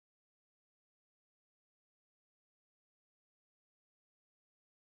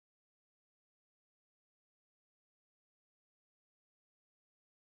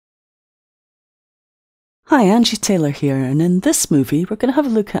Hi, Angie Taylor here, and in this movie we're going to have a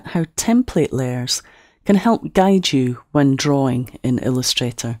look at how template layers can help guide you when drawing in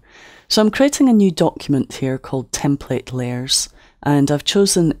Illustrator. So I'm creating a new document here called Template Layers, and I've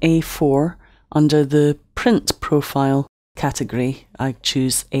chosen A4 under the Print Profile category. I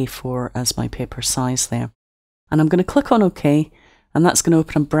choose A4 as my paper size there. And I'm going to click on OK, and that's going to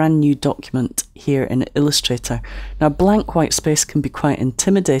open a brand new document here in Illustrator. Now, blank white space can be quite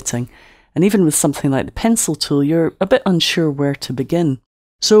intimidating, and even with something like the pencil tool, you're a bit unsure where to begin.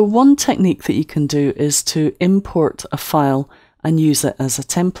 So one technique that you can do is to import a file and use it as a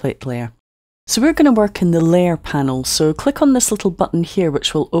template layer. So we're going to work in the layer panel. So click on this little button here,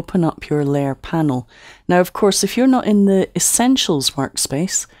 which will open up your layer panel. Now, of course, if you're not in the Essentials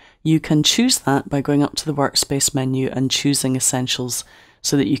workspace, you can choose that by going up to the workspace menu and choosing Essentials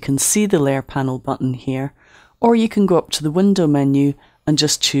so that you can see the layer panel button here. Or you can go up to the window menu and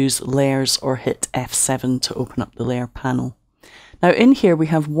just choose Layers or hit F7 to open up the layer panel. Now in here we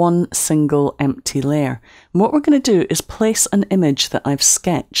have one single empty layer. And what we're going to do is place an image that I've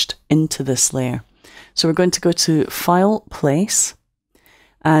sketched into this layer. So we're going to go to File, Place,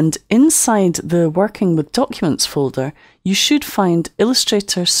 and inside the Working with Documents folder you should find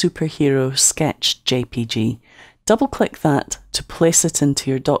Illustrator Superhero Sketch JPG. Double click that to place it into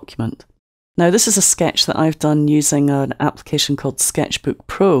your document. Now this is a sketch that I've done using an application called Sketchbook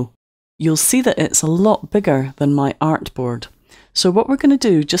Pro. You'll see that it's a lot bigger than my artboard. So what we're going to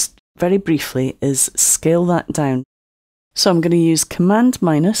do, just very briefly, is scale that down. So I'm going to use Command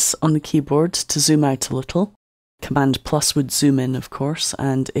minus on the keyboard to zoom out a little. Command plus would zoom in, of course,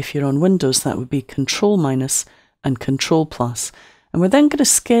 and if you're on Windows that would be Control minus and Control plus. And we're then going to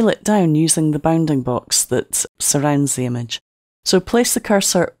scale it down using the bounding box that surrounds the image. So place the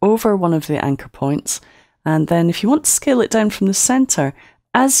cursor over one of the anchor points, and then if you want to scale it down from the centre,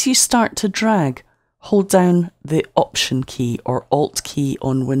 as you start to drag, hold down the Option key or Alt key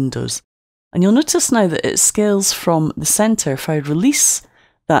on Windows. And you'll notice now that it scales from the centre. If I release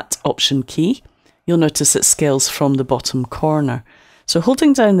that Option key, you'll notice it scales from the bottom corner. So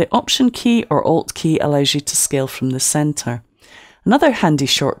holding down the Option key or Alt key allows you to scale from the centre. Another handy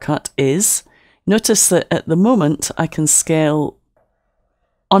shortcut is, notice that at the moment I can scale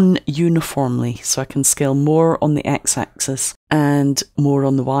ununiformly, so I can scale more on the x-axis and more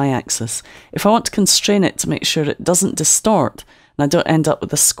on the y-axis. If I want to constrain it to make sure it doesn't distort and I don't end up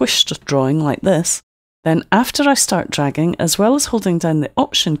with a squished drawing like this, then after I start dragging, as well as holding down the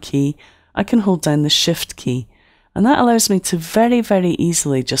Option key, I can hold down the Shift key, and that allows me to very, very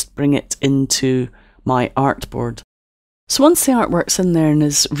easily just bring it into my artboard. So once the artwork's in there and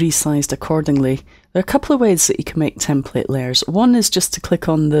is resized accordingly, there are a couple of ways that you can make template layers. One is just to click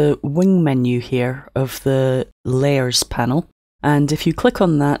on the wing menu here of the Layers panel, and if you click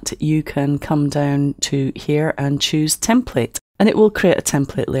on that you can come down to here and choose Template, and it will create a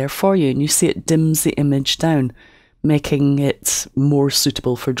template layer for you, and you see it dims the image down, making it more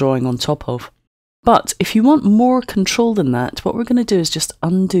suitable for drawing on top of. But if you want more control than that, what we're going to do is just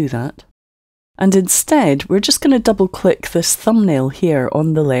undo that. And instead, we're just going to double click this thumbnail here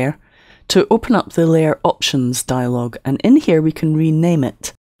on the layer to open up the Layer Options dialog. And in here, we can rename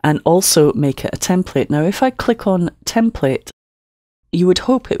it and also make it a template. Now, if I click on Template, you would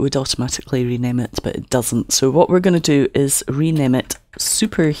hope it would automatically rename it, but it doesn't. So what we're going to do is rename it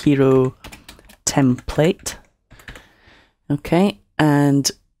Superhero Template. Okay,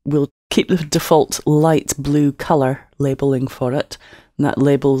 and we'll keep the default light blue color labeling for it. And that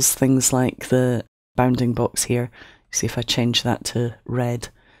labels things like the bounding box here. See, if I change that to red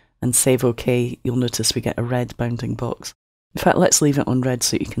and save OK, you'll notice we get a red bounding box. In fact, let's leave it on red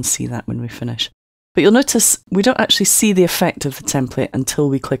so you can see that when we finish. But you'll notice we don't actually see the effect of the template until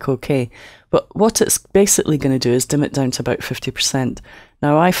we click OK. But what it's basically going to do is dim it down to about 50%.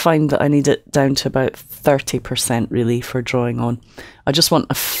 Now I find that I need it down to about 30% really for drawing on. I just want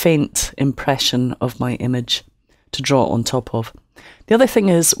a faint impression of my image to draw on top of. The other thing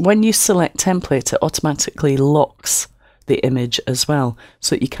is, when you select template, it automatically locks the image as well,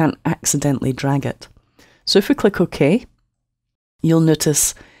 so that you can't accidentally drag it. So if we click OK, you'll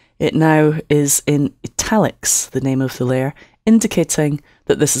notice it now is in italics, the name of the layer, indicating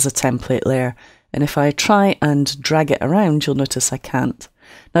that this is a template layer. And if I try and drag it around, you'll notice I can't.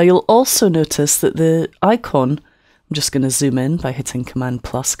 Now you'll also notice that the icon, I'm just going to zoom in by hitting Command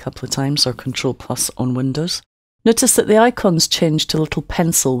plus a couple of times or Control plus on Windows. Notice that the icon's changed to a little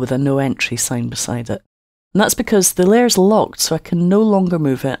pencil with a no entry sign beside it. And that's because the layer's locked, so I can no longer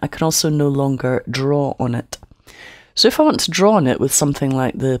move it. I can also no longer draw on it. So if I want to draw on it with something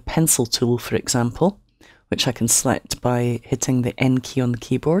like the pencil tool, for example, which I can select by hitting the N key on the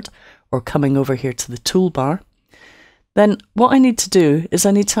keyboard, or coming over here to the toolbar. Then what I need to do is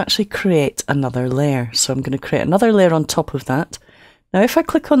I need to actually create another layer. So I'm going to create another layer on top of that. Now if I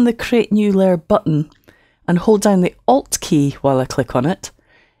click on the Create New Layer button and hold down the Alt key while I click on it,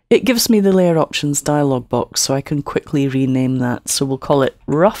 it gives me the Layer Options dialog box, so I can quickly rename that. So we'll call it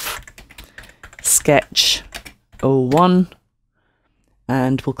Rough Sketch 01,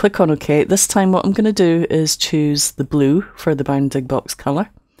 and we'll click on OK. This time what I'm going to do is choose the blue for the bounding box colour,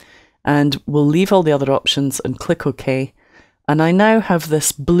 and we'll leave all the other options and click OK. And I now have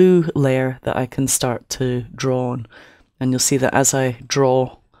this blue layer that I can start to draw on, and you'll see that as I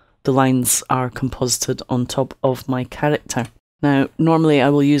draw, the lines are composited on top of my character. Now, normally I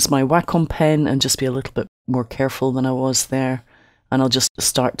will use my Wacom pen and just be a little bit more careful than I was there, and I'll just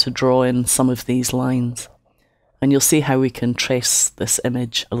start to draw in some of these lines. And you'll see how we can trace this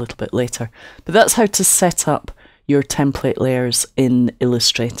image a little bit later. But that's how to set up your template layers in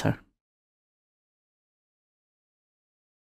Illustrator.